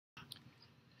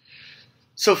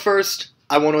So first,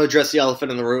 I want to address the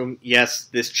elephant in the room. Yes,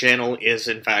 this channel is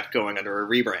in fact going under a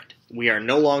rebrand. We are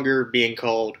no longer being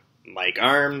called Mike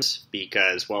Arms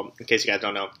because, well, in case you guys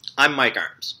don't know, I'm Mike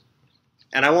Arms.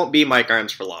 And I won't be Mike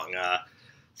Arms for long.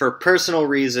 For personal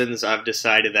reasons, I've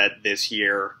decided that this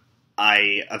year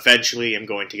I eventually am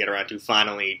going to get around to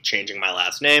finally changing my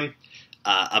last name.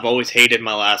 I've always hated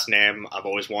my last name. I've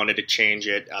always wanted to change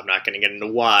it. I'm not going to get into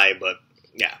why, but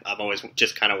yeah, I've always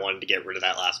just kind of wanted to get rid of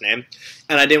that last name.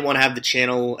 And I didn't want to have the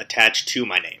channel attached to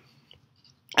my name.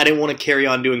 I didn't want to carry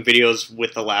on doing videos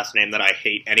with the last name that I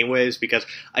hate anyways, because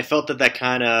I felt that that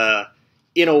kind of,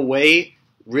 in a way,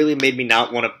 really made me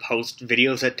not want to post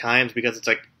videos at times, because it's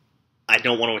like, I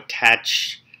don't want to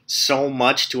attach so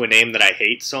much to a name that I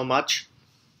hate so much.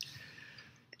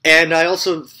 And I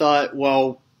also thought,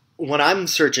 well, when I'm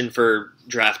searching for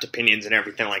draft opinions and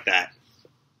everything like that,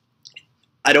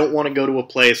 I don't want to go to a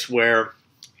place where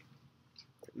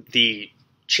the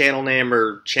channel name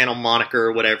or channel moniker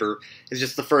or whatever is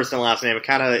just the first and last name. It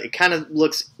kind of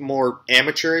looks more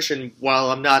amateurish, and while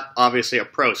I'm not obviously a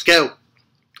pro scout,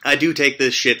 I do take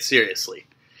this shit seriously.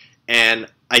 And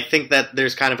I think that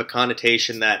there's kind of a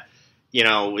connotation that, you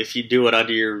know, if you do it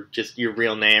under your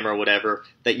real name or whatever,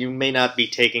 that you may not be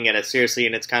taking it as seriously,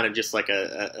 and it's kind of just like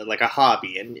a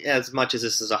hobby. And as much as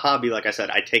this is a hobby, like I said,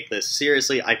 I take this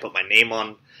seriously. I put my name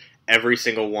on every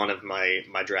single one of my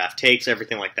draft takes,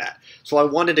 everything like that. So I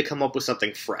wanted to come up with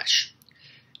something fresh.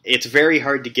 It's very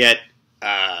hard to get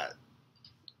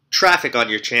traffic on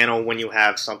your channel when you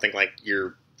have something like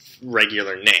your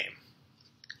regular name.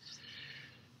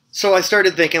 So I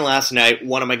started thinking last night,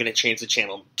 what am I going to change the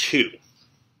channel to?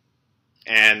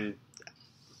 And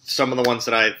some of the ones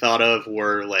that I thought of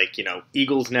were like, you know,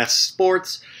 Eagles Nest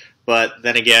Sports. But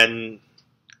then again,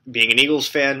 being an Eagles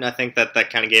fan, I think that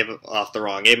kind of gave off the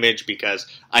wrong image, because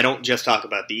I don't just talk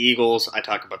about the Eagles, I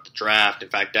talk about the draft. In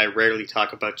fact, I rarely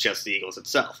talk about just the Eagles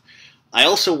itself. I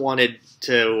also wanted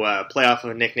to play off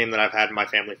of a nickname that I've had in my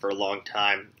family for a long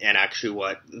time, and actually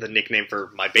what the nickname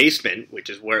for my basement, which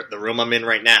is where the room I'm in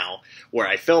right now, where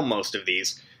I film most of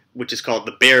these, which is called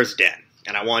the Bears Den.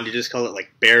 And I wanted to just call it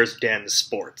like Bears Den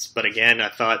Sports. But again, I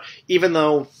thought, even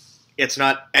though it's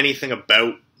not anything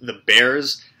about the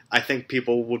Bears, I think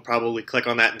people would probably click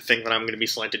on that and think that I'm going to be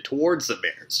slanted towards the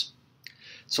Bears.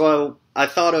 So I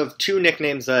thought of two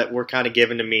nicknames that were kind of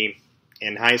given to me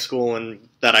in high school and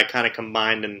that I kind of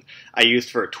combined and I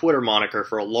used for a Twitter moniker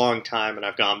for a long time, and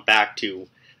I've gone back to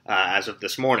as of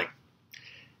this morning.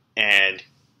 And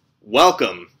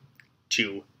welcome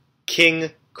to King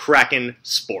Kraken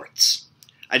Sports.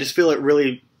 I just feel it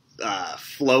really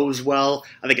flows well.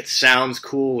 I think it sounds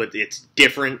cool. It's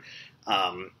different.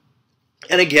 And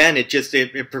again,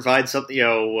 it provides something, you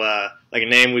know, like a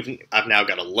name. I've now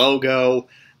got a logo.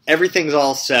 Everything's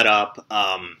all set up.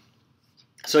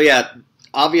 So yeah,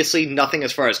 obviously nothing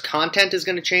as far as content is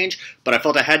going to change, but I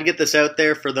felt I had to get this out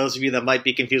there for those of you that might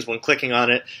be confused when clicking on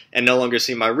it and no longer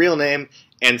see my real name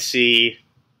and see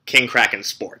King Kraken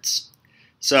Sports.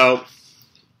 So,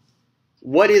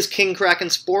 what is King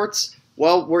Kraken Sports?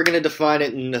 Well, we're going to define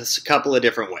it in a couple of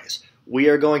different ways. We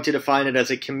are going to define it as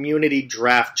a community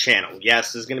draft channel.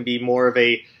 Yes, this is going to be more of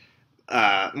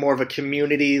a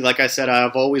community. Like I said,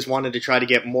 I've always wanted to try to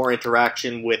get more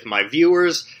interaction with my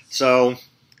viewers, so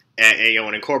you know,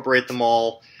 and incorporate them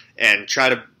all and try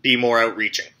to be more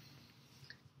outreaching.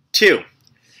 2,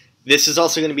 this is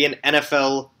also going to be an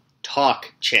NFL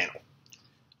talk channel.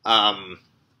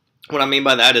 What I mean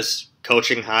by that is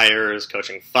coaching hires,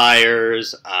 coaching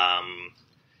fires,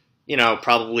 you know,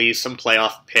 probably some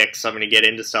playoff picks. I'm going to get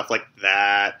into stuff like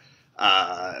that.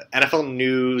 NFL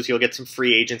news, you'll get some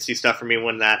free agency stuff from me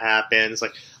when that happens.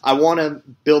 Like, I want to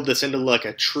build this into like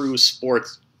a true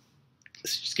sports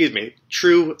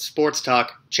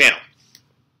talk channel.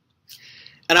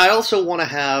 And I also want to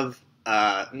have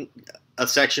a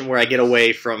section where I get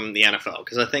away from the NFL,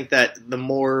 because I think that the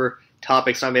more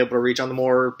topics I'm able to reach on, the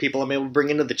more people I'm able to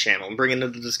bring into the channel and bring into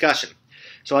the discussion.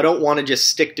 So I don't want to just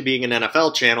stick to being an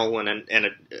NFL channel and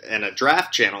a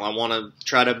draft channel. I want to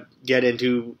try to get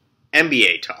into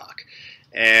NBA talk,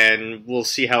 and we'll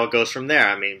see how it goes from there.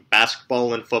 I mean,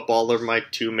 basketball and football are my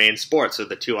two main sports, so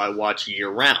the two I watch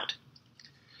year-round.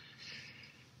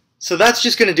 So that's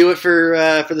just going to do it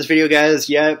for this video, guys.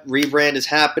 Yeah, rebrand is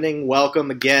happening. Welcome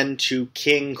again to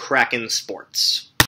King Kraken Sports.